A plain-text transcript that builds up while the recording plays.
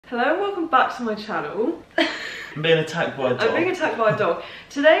Hello and welcome back to my channel. I'm being attacked by a dog. I'm being attacked by a dog.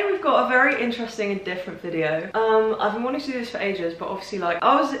 Today we've got a very interesting and different video. I've been wanting to do this for ages, but obviously like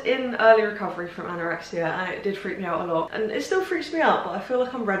I was in early recovery from anorexia and it did freak me out a lot. And it still freaks me out, but I feel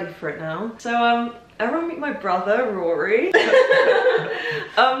like I'm ready for it now. So everyone meet my brother, Rory.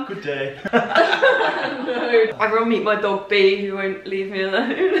 Good day. No. Everyone meet my dog B, who won't leave me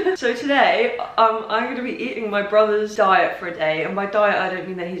alone. So today, I'm going to be eating my brother's diet for a day. And by diet, I don't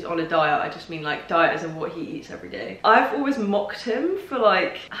mean that he's on a diet. I just mean like diet as in what he eats every day. I've always mocked him for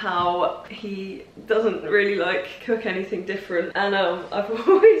like how he doesn't really like cook anything different. And I've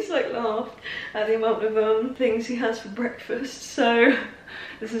always like laughed at the amount of things he has for breakfast. So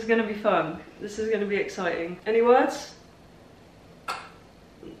this is going to be fun. This is going to be exciting. Any words?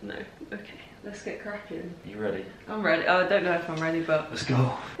 No. Okay, let's get cracking. You ready? I'm ready. I don't know if I'm ready, but let's go.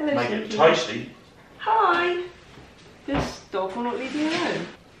 Hello, Make it tasty. Hi. This dog will not leave me alone.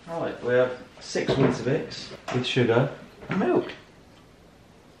 Right, we have 6 Weetabix with sugar and milk.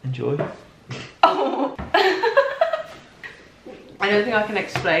 Enjoy. Oh. I don't think I can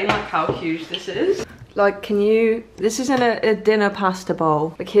explain like how huge this is. Like, can you? This is in a dinner pasta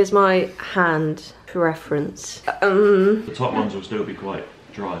bowl. Like, here's my hand for reference. The top ones will still be quite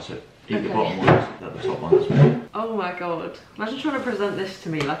dry, so eat the bottom ones, let the top ones. Oh my god. Imagine trying to present this to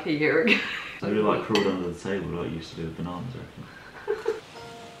me like a year ago. So we like crawled under the table like you used to do with bananas, I reckon.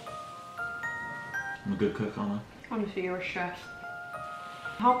 I'm a good cook, aren't I? Honestly, you're a chef.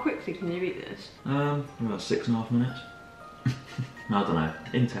 How quickly can you eat this? About 6.5 minutes. No, I don't know.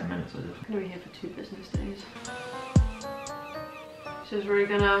 In 10 minutes, I did. I'm gonna be here for 2 business days. This is really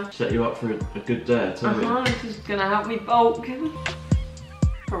gonna set you up for a good day, I tell you. This is gonna help me bulk.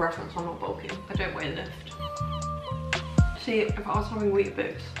 For reference, I'm not bulking. I don't weigh lift. See, if I was having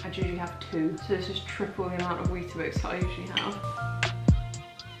Weetabix, I'd usually have 2. So this is triple the amount of Weetabix that I usually have.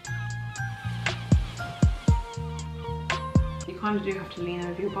 You kind of do have to lean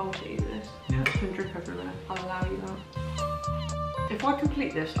over your bowl to eat this. Yeah. It's gonna drip everywhere. I'll allow you that. If I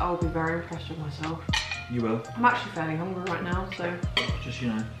complete this, I'll be very impressed with myself. You will. I'm actually fairly hungry right now, so... Just, you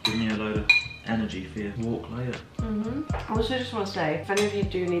know, give me a load of energy for your walk later. I also just want to say, if any of you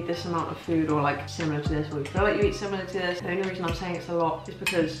do need this amount of food or like similar to this, or you feel like you eat similar to this, the only reason I'm saying it's a lot is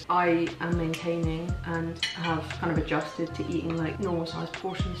because I am maintaining and have kind of adjusted to eating like normal sized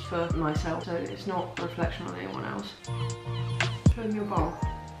portions for myself, so it's not a reflection on anyone else. Show them your bowl.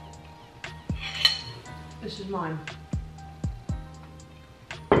 This is mine.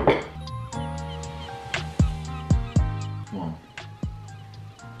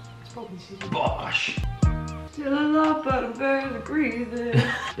 Bosh! Still alive, but I'm barely breathing.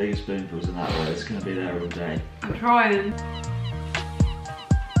 Bigger spoonfuls in that way, it's gonna be there all day. I'm trying.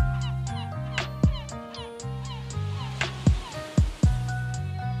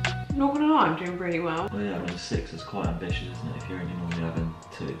 Not gonna lie, I'm doing really well. Well, yeah, I mean 6 is quite ambitious, isn't it? If you're only normally having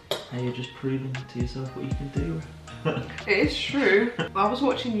 2. Hey, you're just proving to yourself what you can do. It is true. I was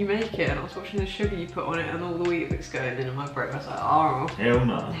watching you make it and I was watching the sugar you put on it and all the Weetabix going in my break. I was like, oh. Hell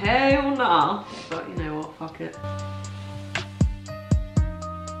no. Hell no. But you know what, fuck it.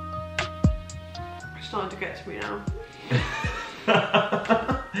 It's starting to get to me now.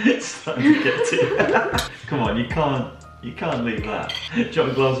 It's starting to get to you. Come on, you can't leave that. Do you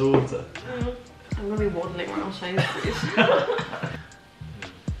want a glass of water? I'm gonna be waddling around Sainsbury's.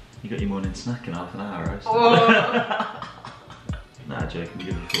 You got your morning snack in half an hour, right? Oh. Nah, joking, give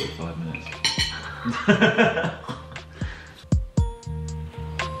you 45 minutes.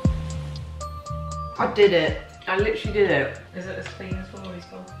 I did it. I literally did it. Is it as clean as always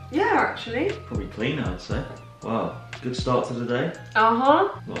gone? Yeah, actually. Probably cleaner, I'd say. Wow, good start to the day. Uh-huh.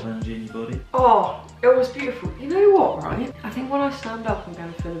 A lot of energy in your body. Oh, it was beautiful. You know what, right? I think when I stand up, I'm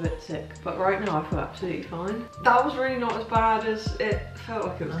going to feel a bit sick. But right now, I feel absolutely fine. That was really not as bad as it felt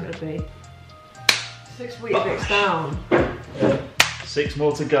like it was going to be. 6 Weetabix down. 6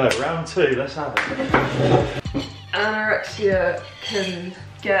 more to go. Round 2, let's have it. Anorexia can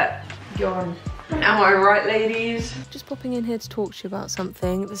get gone. Am I right, ladies? Just popping in here to talk to you about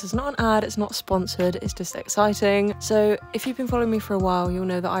something. This is not an ad, it's not sponsored, it's just exciting. So if you've been following me for a while, you'll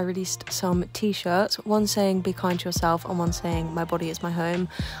know that I released some t-shirts, one saying be kind to yourself and one saying my body is my home.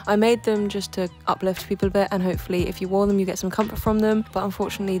 I made them just to uplift people a bit and hopefully if you wore them you get some comfort from them, but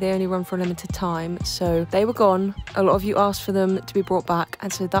unfortunately they only run for a limited time, so they were gone. A lot of you asked for them to be brought back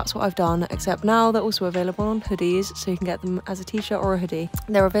and so that's what I've done, except now they're also available on hoodies, so you can get them as a t-shirt or a hoodie.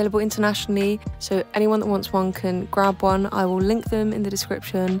 They're available internationally, so anyone that wants one can grab one. I will link them in the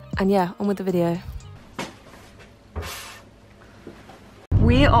description. And yeah, on with the video.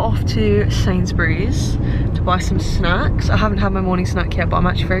 We are off to Sainsbury's to to buy some snacks. I haven't had my morning snack yet, but I'm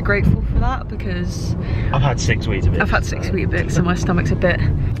actually very grateful for that because I've had 6 Weetabix. I've had 6 Weetabix and my stomach's a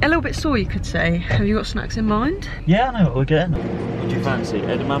little bit sore, you could say. Have you got snacks in mind? Yeah, I know what we're getting. What do you fancy?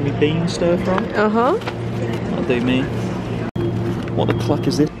 Edamame bean stir fry? Uh-huh. That'll do me. What the cluck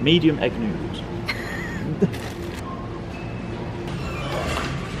is this? Medium egg noodles.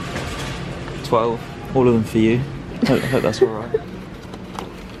 12. All of them for you. Hope that's alright.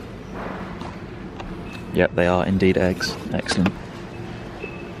 Yep, they are indeed eggs. Excellent.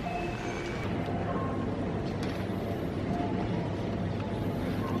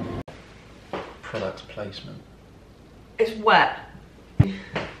 Product placement. It's wet. There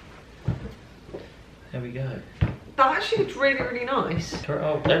we go. That actually looks really, really nice.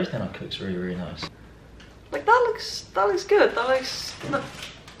 Oh, everything I cook's really, really nice. Like that looks good. That looks.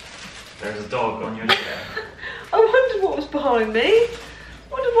 There's a dog on your chair. I wondered what was behind me. I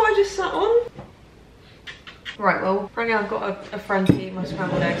wondered what I just sat on. Right, well, apparently I've got a friend to eat my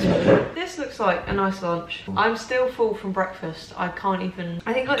scrambled eggs with. This looks like a nice lunch. I'm still full from breakfast. I can't even...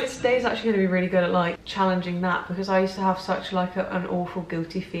 I think like this day is actually going to be really good at like challenging that because I used to have such like an awful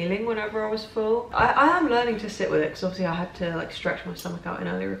guilty feeling whenever I was full. I am learning to sit with it because obviously I had to like stretch my stomach out in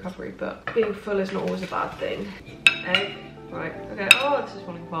early recovery, but being full is not always a bad thing. Egg. Right, okay. Oh, this is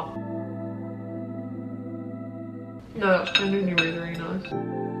falling apart. No, that's genuinely really, really nice.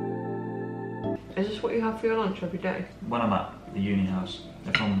 Is this what you have for your lunch every day? When I'm at the uni house,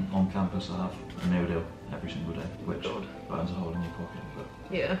 if I'm on campus, I have a meal deal every single day, which burns a hole in your pocket. But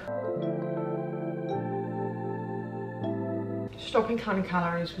yeah. Stopping counting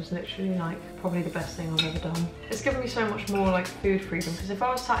calories was literally like probably the best thing I've ever done. It's given me so much more like food freedom because if I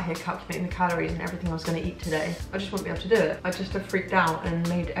was sat here calculating the calories and everything I was going to eat today, I just wouldn't be able to do it. I just have freaked out and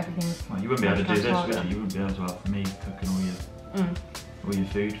made everything. Well, you wouldn't be able to do this, would you? You wouldn't be able to have me cooking all your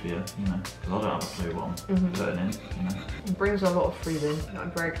food for you, you know, because I don't have a clue what I'm putting in, you know. It brings a lot of freedom that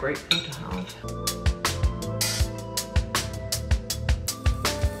I'm very grateful to have.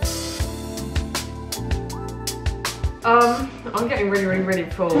 I'm getting really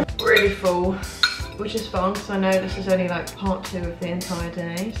full. Really full. Which is fun because I know this is only like part 2 of the entire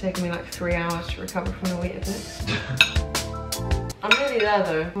day. It's taken me like 3 hours to recover from the Weetabix. I'm nearly there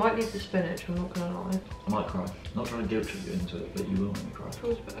though. I might leave the spinach, I'm not gonna lie. I might cry. Not trying to guilt trip you into it, but you will make me cry. It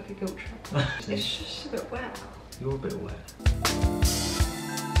feels a bit like a guilt trip. It's just a bit wet. You're a bit wet.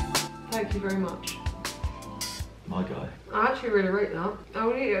 Thank you very much. My guy. I actually really rate that. I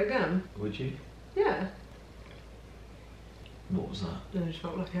would eat it again. Would you? Yeah. What was that? No, it just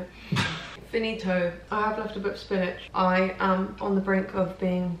felt like it. Finito. I have left a bit of spinach. I am on the brink of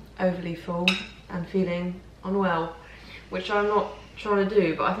being overly full and feeling unwell, which I'm not trying to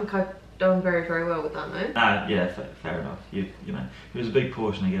do, but I think I've done very well with that, no? Yeah, fair enough. You know, it was a big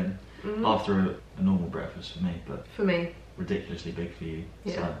portion again after a normal breakfast for me, but for me, ridiculously big for you.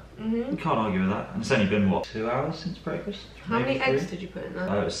 Yeah. So you can't argue with that. And it's only been what, 2 hours since breakfast? How many Maybe 3? eggs did you put in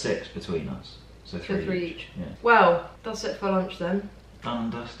there? It was 6 between us, so 3 each. Yeah. Well, that's it for lunch then. Done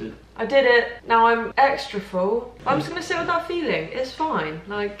and dusted. I did it. Now I'm extra full. I'm just gonna sit with that feeling. It's fine.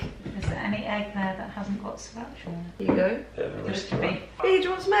 Like, is there any egg there that hasn't got sriracha on it? Here you go. There should be. Hey, do you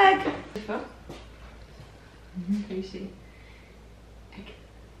want some egg? Can you see? Egg.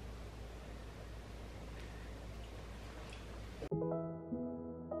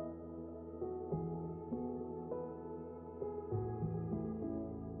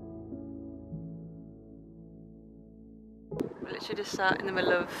 I literally just sat in the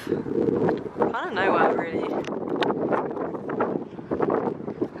middle of, I don't know where really.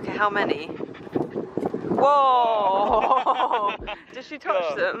 Okay, how many? Whoa! Did she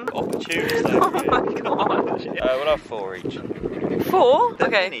touch them? Opportunity. Oh my god. We'll have 4 each. 4?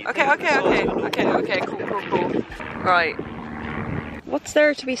 Okay, cool. Right. What's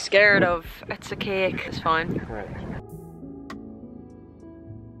there to be scared of? It's a cake, it's fine. Correct.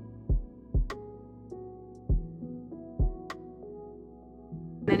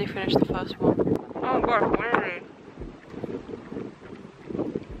 Then you finish the first one. Oh god, really?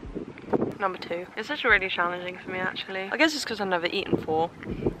 Number 2. It's actually really challenging for me actually. I guess it's because I've never eaten 4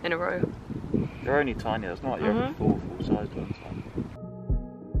 in a row. They're only tiny, it's not like you're having 4 full-sized ones.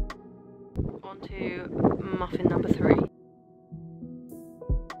 On to muffin number 3.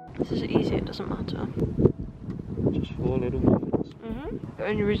 This is easy, it doesn't matter. Just 4 little muffins. The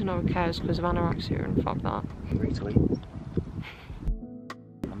only reason I would care is because of anorexia and fuck that. 3 to eat.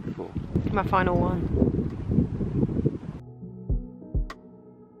 Number 4. My final one.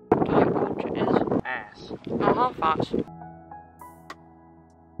 Diet culture is Ass. half fast.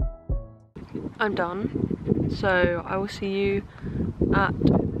 I'm done. So I will see you at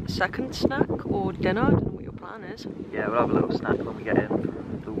second snack or dinner. I don't know what you're plan is. Yeah, we'll have a little snack when we get in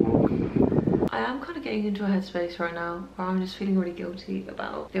from the walk. I am kind of getting into a headspace right now where I'm just feeling really guilty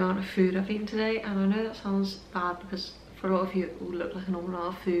about the amount of food I've eaten today, and I know that sounds bad because for a lot of you it will look like an awful lot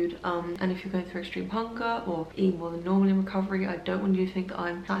of food, and if you're going through extreme hunger or eating more than normal in recovery, I don't want you to think that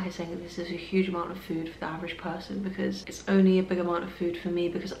I'm sat here saying that this is a huge amount of food for the average person, because it's only a big amount of food for me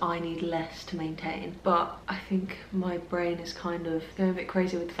because I need less to maintain. But I think my brain is kind of going a bit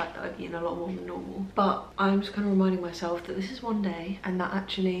crazy with the fact that I've eaten a lot more than normal. But I'm just kind of reminding myself that this is one day, and that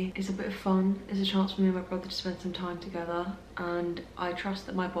actually is a bit of fun. It's a chance for me and my brother to spend some time together, and I trust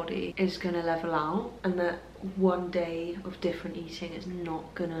that my body is going to level out, and that one day of different eating is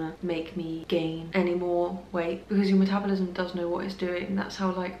not gonna make me gain any more weight, because your metabolism does know what it's doing. That's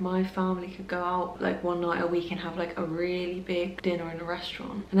how like my family could go out like one night a week and have like a really big dinner in a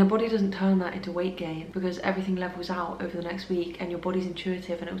restaurant, and their body doesn't turn that into weight gain because everything levels out over the next week, and your body's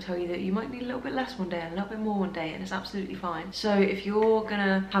intuitive and it will tell you that you might need a little bit less one day and a little bit more one day, and it's absolutely fine. So if you're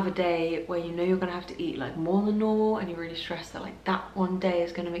gonna have a day where you know you're gonna have to eat like more than normal, and you're really stressed that like that one day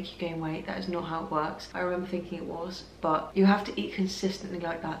is gonna make you gain weight, that is not how it works. I remember thinking it was, but you have to eat consistently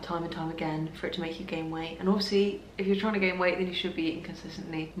like that time and time again for it to make you gain weight. And obviously if you're trying to gain weight, then you should be eating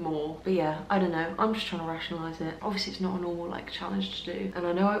consistently more. But yeah, I don't know, I'm just trying to rationalize it. Obviously it's not a normal like challenge to do, and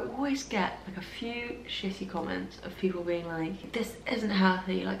I know I always get like a few shitty comments of people being like, this isn't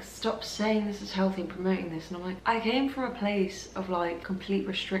healthy, like stop saying this is healthy and promoting this. And I'm like, I came from a place of like complete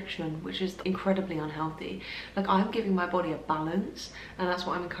restriction, which is incredibly unhealthy. Like I'm giving my body a balance, and that's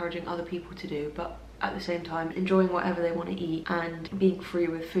what I'm encouraging other people to do, but at the same time enjoying whatever they want to eat and being free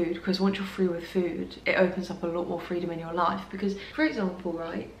with food, because once you're free with food it opens up a lot more freedom in your life. Because for example,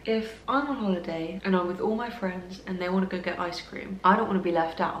 right, if I'm on holiday and I'm with all my friends and they want to go get ice cream, I don't want to be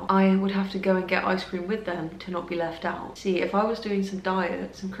left out. I would have to go and get ice cream with them to not be left out. See, if I was doing some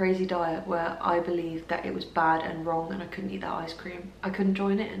diet, some crazy diet where I believed that it was bad and wrong and I couldn't eat that ice cream, I couldn't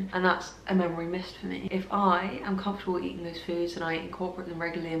join in, and that's a memory missed for me. If I am comfortable eating those foods and I incorporate them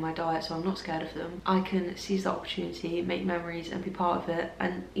regularly in my diet so I'm not scared of them, I can seize the opportunity, make memories and be part of it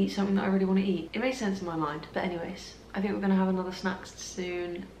and eat something that I really want to eat. It makes sense in my mind. But anyways, I think we're gonna have another snack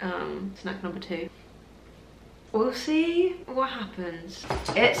soon, snack number 2. We'll see what happens.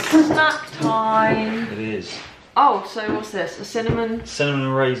 It's snack time. It is. Oh, so what's this? A cinnamon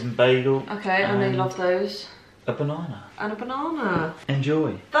and raisin bagel. Okay, I know you love those. A banana. And a banana.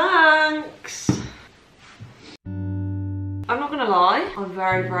 Enjoy. Thanks. I'm not gonna lie, I'm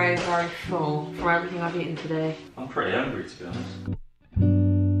very, very, very full from everything I've eaten today. I'm pretty hungry, to be honest.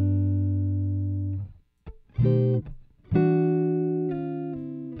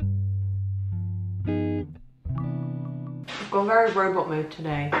 I've gone very robot mode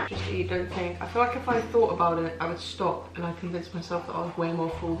today. Just eat, don't think. I feel like if I thought about it, I would stop, and I convinced myself that I was way more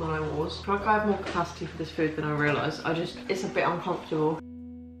full than I was. I feel like I have more capacity for this food than I realise. It's a bit uncomfortable.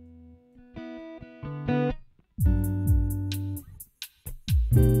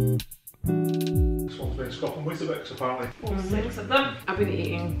 Apparently. All 6 of them. I've been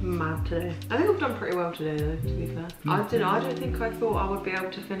eating mad today. I think I've done pretty well today though, to be fair. I don't think I thought I would be able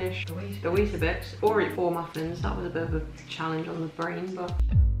to finish the Weetabix or eat 4 muffins. That was a bit of a challenge on the brain, but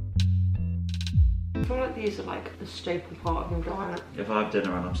I feel like these are like a staple part of my diet. If I have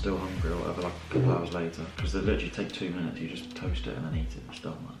dinner and I'm still hungry or whatever, like a couple hours later, because they literally take 2 minutes, you just toast it and then eat it. It's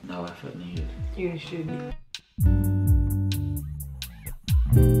done, like, no effort needed. Uni student.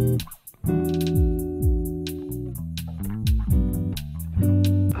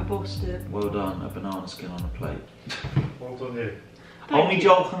 It. Well done, a banana skin on a plate. Well done you. Only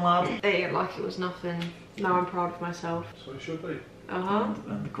joking, lad. Ate it like it was nothing. Now I'm proud of myself. So it should be. And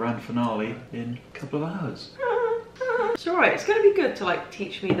the grand finale in a couple of hours. It's alright, it's gonna be good to like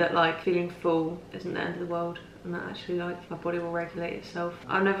teach me that like feeling full isn't the end of the world, and that actually like my body will regulate itself.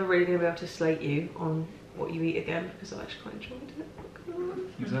 I'm never really gonna be able to slate you on what you eat again because I actually quite enjoyed it.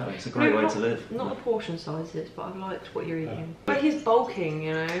 Exactly, it's a great way to live. Not the portion sizes, but I've liked what you're eating. But he's bulking,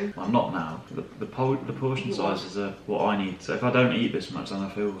 you know. I'm not now. The portion sizes are what I need. So if I don't eat this much, then I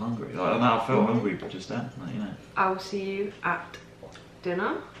feel hungry. Like, I felt hungry just then, like, you know. I will see you at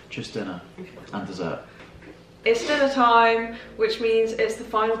dinner. Just dinner and dessert. It's dinner time, which means it's the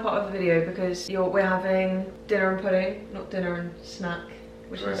final part of the video because we're having dinner and pudding, not dinner and snack,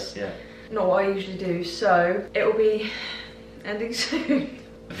 which is not what I usually do. So it will be ending soon.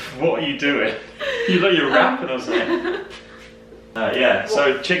 What are you doing? You look, you're rapping or something. Yeah,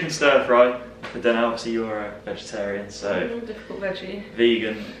 so chicken stir fry for dinner. Obviously you're a vegetarian, so difficult veggie.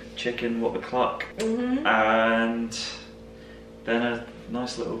 Vegan chicken, what the cluck, and then a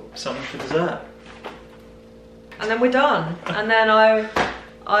nice little something for dessert. And then we're done. And then I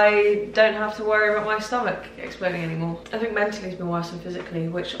I don't have to worry about my stomach exploding anymore. I think mentally it's been worse than physically,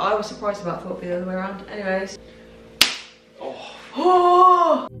 which I was surprised about. I thought it'd be the other way around. Anyways.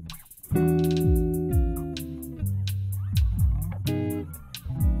 Oh.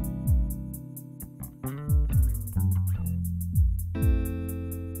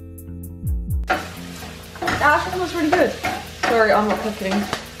 That actually was really good. Sorry, I'm not cooking.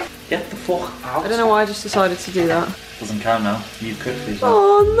 Get the fuck out. I don't know why I just decided to do that. Doesn't count now. You cooked these.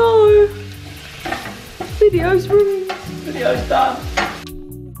 Oh no! Video's ruined. Video's done.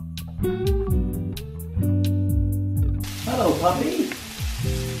 Hello, puppy. I'm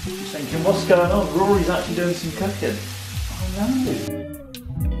thinking, what's going on? Rory's actually doing some cooking. Oh no.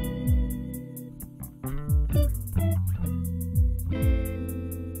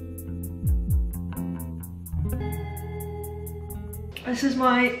 This is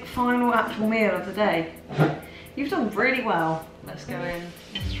my final actual meal of the day. You've done really well. Let's go in.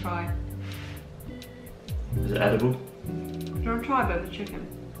 Let's try. Is it edible? Do you want to try a bit of the chicken?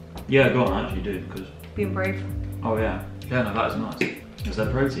 Yeah, go on, I actually do, because... Being brave. Oh yeah. Yeah, no, that is nice. Is there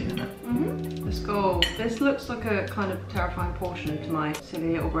protein in it? Mm-hmm. Let's go. This looks like a kind of terrifying portion to my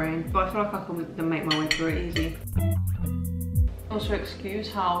silly little brain, but I feel like I can make my way through it easy. Also, excuse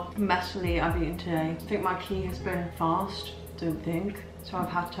how messily I've eaten today. I think my key has been fast, don't think. So I've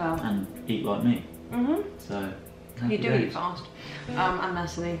had to... And eat like me. Mm-hmm. So... You do eat fast. And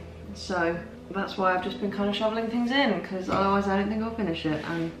messily. So that's why I've just been kind of shoveling things in, because otherwise I don't think I'll finish it.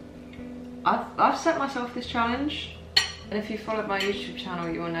 And I've set myself this challenge. And if you followed my YouTube channel,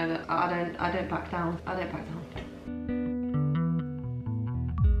 you will know that I don't back down. I don't back down.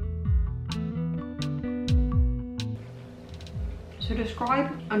 So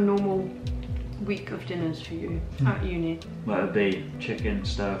describe a normal week of dinners for you at uni. Well, it would be chicken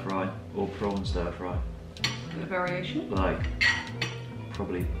stir fry or prawn stir fry. The variation? Like,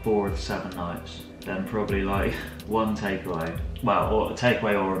 probably 4 to 7 nights. Then probably like 1 takeaway. Well, or a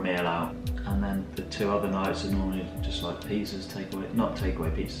takeaway or a meal out. And then the 2 other nights are normally just like pizzas, takeaway. Not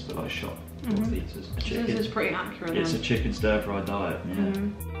takeaway pizzas, but like shop pizzas. This is pretty accurate. It's then. a chicken stir fry diet, yeah.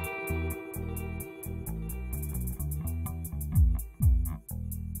 Mm-hmm.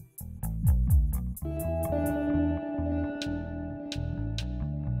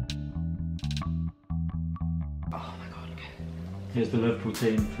 Here's the Liverpool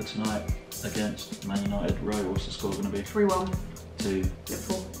team for tonight against Man United. Ro, what's the score going to be? 3-1. To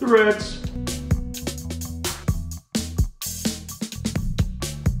Liverpool. the Reds.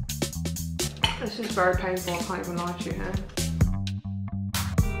 This is very painful, I can't even lie to you here.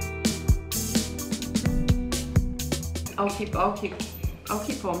 I'll keep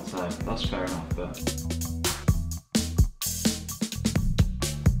on. So that's fair enough, but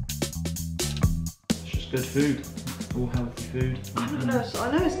it's just good food. All healthy food. I don't know,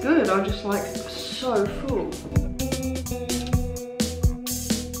 I know it's good, I'm just like so full.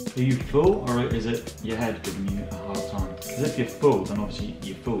 Are you full, or is it your head giving you a hard time? Because if you're full, then obviously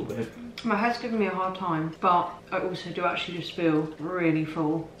you're full, but if... My head's giving me a hard time, but I also do actually just feel really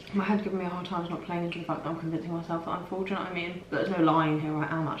full. My head giving me a hard time is not playing into the fact that I'm convincing myself that I'm full, do you know what I mean? There's no lying here, I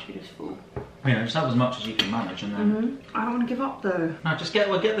am actually just full. You know, just have as much as you can manage, and then... I don't want to give up though. No, just get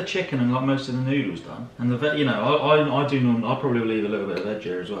the chicken and like most of the noodles done. And the you know, I do normally, I probably leave a little bit of veg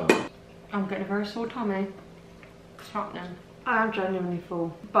here as well. I'm getting a very sore tummy. What's happening? I am genuinely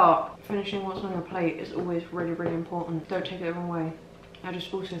full, but finishing what's on your plate is always really, really important. Don't take it the wrong way. I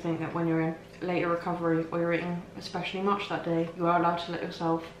just also think that when you're in later recovery or you're eating especially much that day, you are allowed to let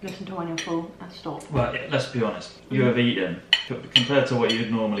yourself listen to when you're full and stop. Well, let's be honest. You have eaten, compared to what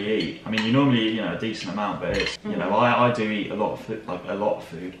you'd normally eat. I mean, you normally eat, you know, a decent amount, but it's, you know, I do eat a lot of food, like a lot of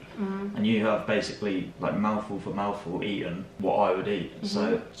food. And you have basically like mouthful for mouthful eaten what I would eat.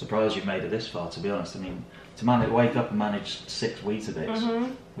 So surprised you've made it this far, to be honest. I mean, to wake up and manage 6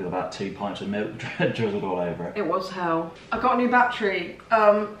 Weetabix with about 2 pints of milk drizzled all over it. It was hell. I got a new battery.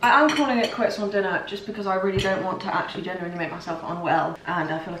 I am calling it quits on dinner just because I really don't want to actually genuinely make myself unwell. And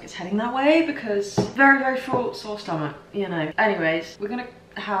I feel like it's heading that way because very, very full, sore stomach, you know. Anyways, we're gonna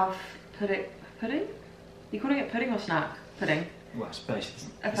have pudding? You calling it pudding or snack? Pudding. Well, it's basically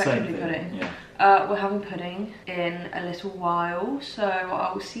Effectively pudding. Yeah. We're having pudding in a little while, so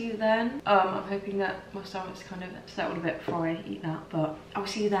I will see you then. I'm hoping that my stomach's kind of settled a bit before I eat that, but I will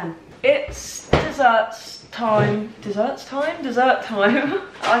see you then. It's dessert time. Dessert time.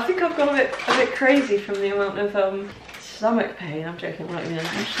 I think I've gone a bit crazy from the amount of stomach pain. I'm joking, I'm not even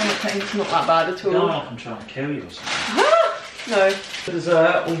stomach pain. It's not that bad at all. No, I'm trying to kill you or something. No. For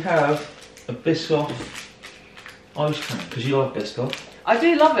dessert, we have a Biscoff ice cream, because you love Biscoff. I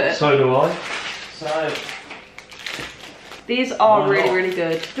do love it. So do I. So, These are Why really, not? really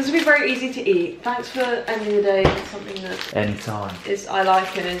good. This will be very easy to eat. Thanks for ending the day with something that Anytime. I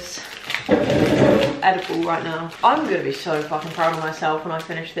like and is edible right now. I'm gonna be so fucking proud of myself when I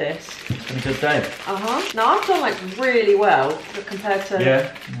finish this. It's been a good day. Now I've done like really well compared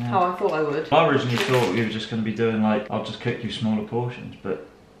to how I thought I would. I originally thought we were just going to be doing like, I'll just cook you smaller portions, but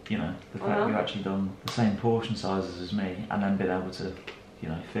you know, the fact that you've actually done the same portion sizes as me and then been able to, you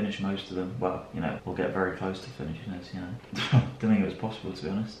know, finish most of them, well, you know, we'll get very close to finishing this, you know. Didn't think it was possible, to be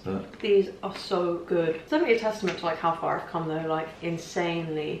honest, but... These are so good. It's definitely a testament to like how far I've come though, like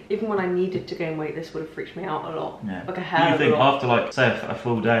insanely. Even when I needed to gain weight, this would have freaked me out a lot. Yeah. Like a hell You think of a lot. after like, say a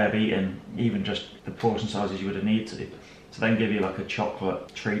full day of eating, even just the portion sizes you would have needed to then give you like a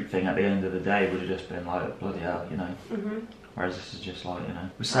chocolate treat thing at the end of the day would have just been like, bloody hell, you know. Whereas this is just like, you know,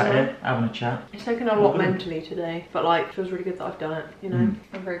 we're sat here having a chat. It's taken a lot mentally today, but like, it feels really good that I've done it, you know.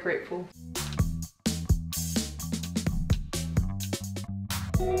 I'm very grateful.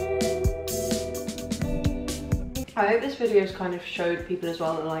 I hope this video's kind of showed people as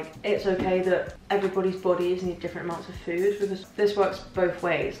well that like, it's okay that everybody's bodies need different amounts of food, because this works both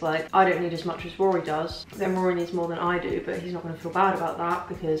ways. Like, I don't need as much as Rory does, then Rory needs more than I do, but he's not going to feel bad about that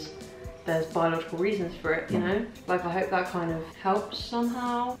because there's biological reasons for it, you know? Like, I hope that kind of helps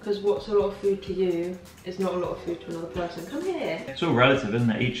somehow, because what's a lot of food to you is not a lot of food to another person. Come here. It's all relative,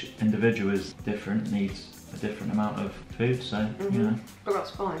 isn't it? Each individual is different, needs a different amount of food, so, you know. But that's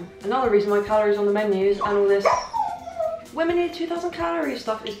fine. Another reason why calories on the menus and all this women need 2,000 calories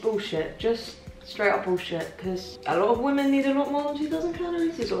stuff is bullshit. Just straight up bullshit, because a lot of women need a lot more than 2,000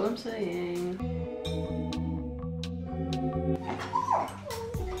 calories is all I'm saying.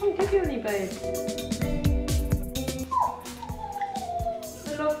 I can't give you any, babe.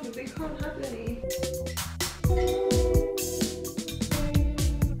 I love you, but you can't have any.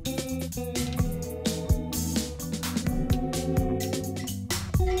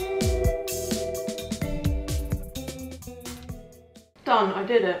 Done, I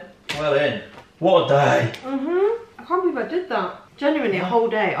did it. Well then, what a day. I can't believe I did that. Genuinely, a whole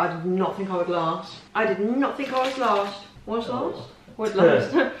day, I did not think I would last. I did not think I was last. Was last? Was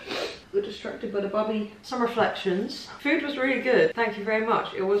last. We're distracted by the bubby. Some reflections. Food was really good. Thank you very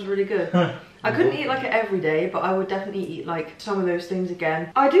much. It was really good. I couldn't eat like it every day, but I would definitely eat like some of those things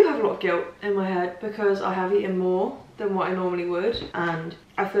again. I do have a lot of guilt in my head because I have eaten more than what I normally would, and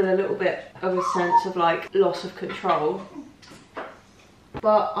I feel a little bit of a sense of like loss of control.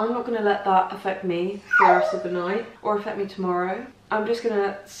 But I'm not going to let that affect me for the rest of the night or affect me tomorrow. I'm just going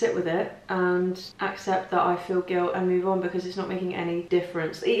to sit with it and accept that I feel guilt and move on, because it's not making any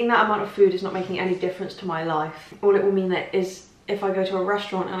difference. Eating that amount of food is not making any difference to my life. All it will mean that is if I go to a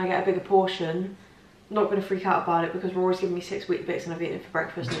restaurant and I get a bigger portion, I'm not going to freak out about it because Rory's giving me 6 Weet-Bix and I've eaten it for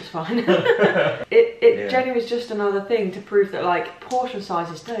breakfast and it's fine. It genuinely is just another thing to prove that like portion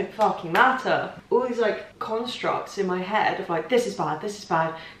sizes don't fucking matter. All these like constructs in my head of like, this is bad,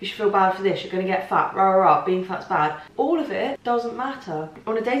 you should feel bad for this, you're going to get fat, rah rah rah, being fat's bad. All of it doesn't matter.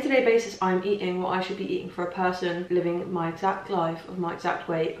 On a day-to-day basis, I'm eating what I should be eating for a person living my exact life, of my exact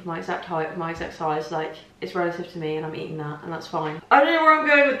weight, of my exact height, of my exact size. Like, it's relative to me and I'm eating that, and that's fine. I don't know where I'm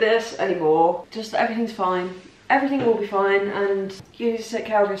going with this anymore. Just everything's fine. Everything will be fine, and you need to take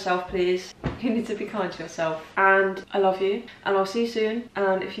care of yourself, please. You need to be kind to yourself. And I love you, and I'll see you soon.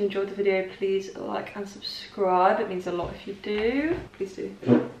 And if you enjoyed the video, please like and subscribe. It means a lot if you do. Please do.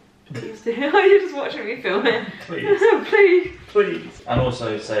 Please do. You're just watching me film it. Please. Please. Please. And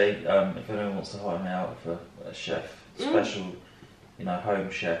also say, if anyone wants to hire me out for a chef, special, you know, home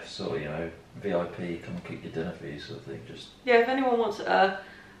chef, sort of, you know, VIP, come and cook your dinner for you sort of thing, just... Yeah, if anyone wants a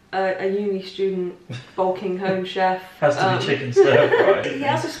uni student bulking home chef. Has to be chicken stir fry. He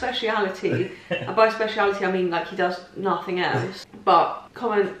has a speciality, and by speciality I mean like he does nothing else. But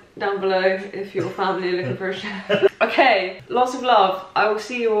comment down below if your family are looking for a chef. Okay, lots of love. I will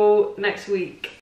see you all next week.